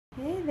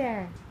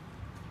there?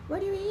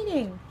 What are you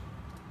eating?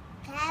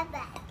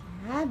 Cabbage.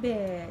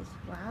 Cabbage.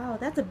 Wow,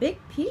 that's a big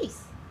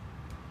piece.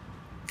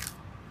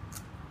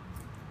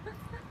 Do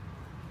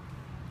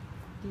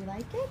you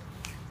like it?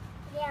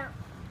 Yeah.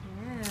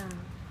 Yeah.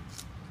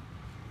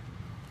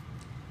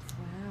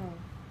 Wow.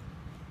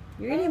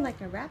 You're eating like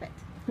a rabbit.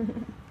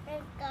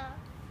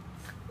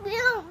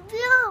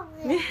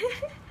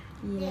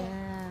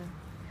 Yeah.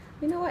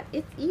 You know what?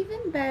 It's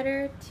even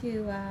better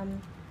to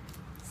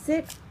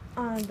sit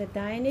on the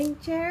dining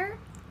chair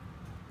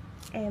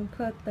and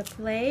put the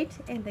plate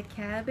and the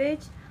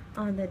cabbage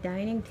on the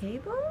dining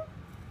table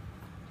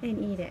and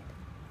eat it.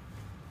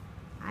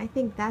 I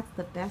think that's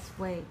the best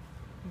way.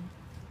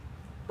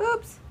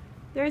 Oops!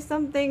 There's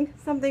something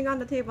on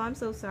the table. I'm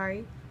so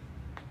sorry.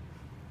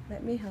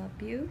 Let me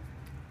help you.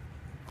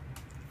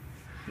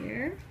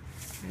 Here,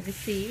 have a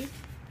seat. You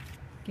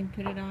can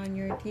put it on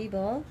your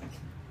table,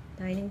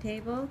 dining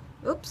table.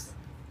 Oops.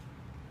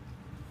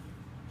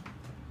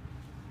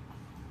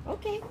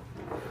 Okay,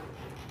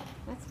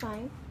 that's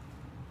fine.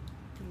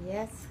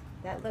 Yes,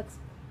 that looks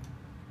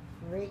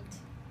great.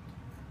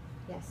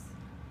 Yes.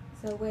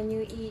 So when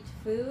you eat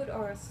food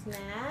or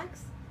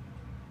snacks,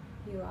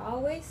 you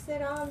always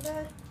sit on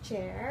the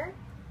chair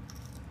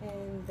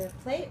and the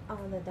plate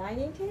on the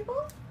dining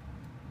table.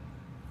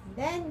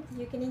 Then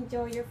you can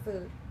enjoy your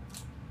food.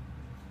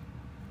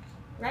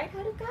 Right,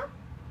 Haruka?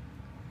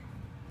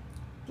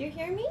 Do you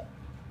hear me?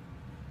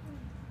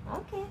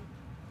 Okay.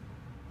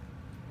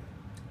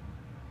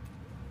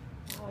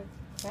 Oh,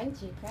 it's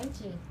crunchy,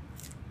 crunchy.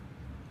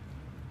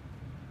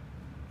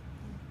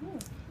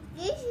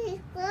 This is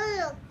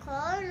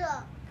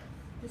color.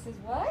 This is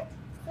what?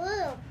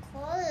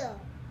 Color.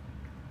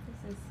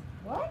 This is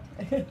what?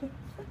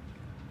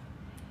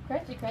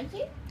 Crunchy,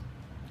 crunchy?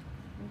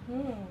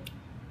 Wow.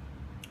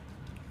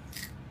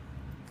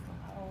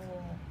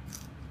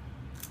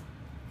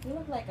 You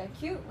look like a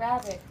cute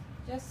rabbit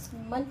just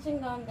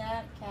munching on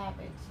that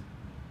cabbage.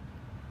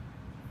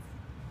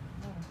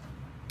 Oh.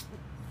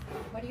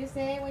 What do you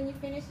say when you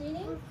finish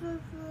eating?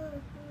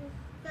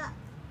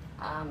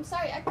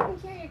 Sorry, I couldn't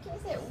hear you. Can you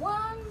say it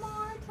one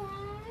more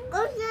time?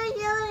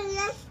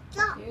 Let's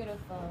stop.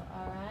 Beautiful.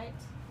 All right.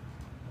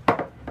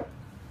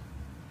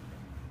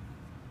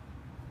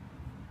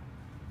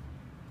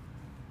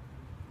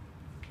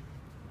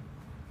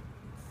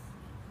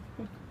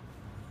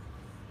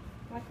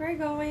 Watch where you're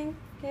going.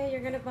 Okay,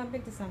 you're gonna bump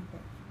into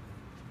something.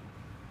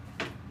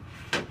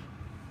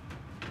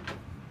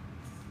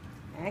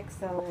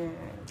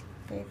 Excellent.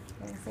 Okay,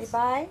 say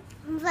bye.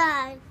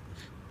 Bye.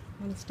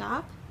 Want to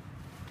stop?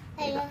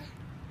 Hey.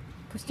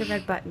 Push the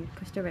red button.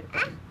 Push the red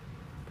button.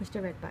 Push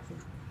the red button.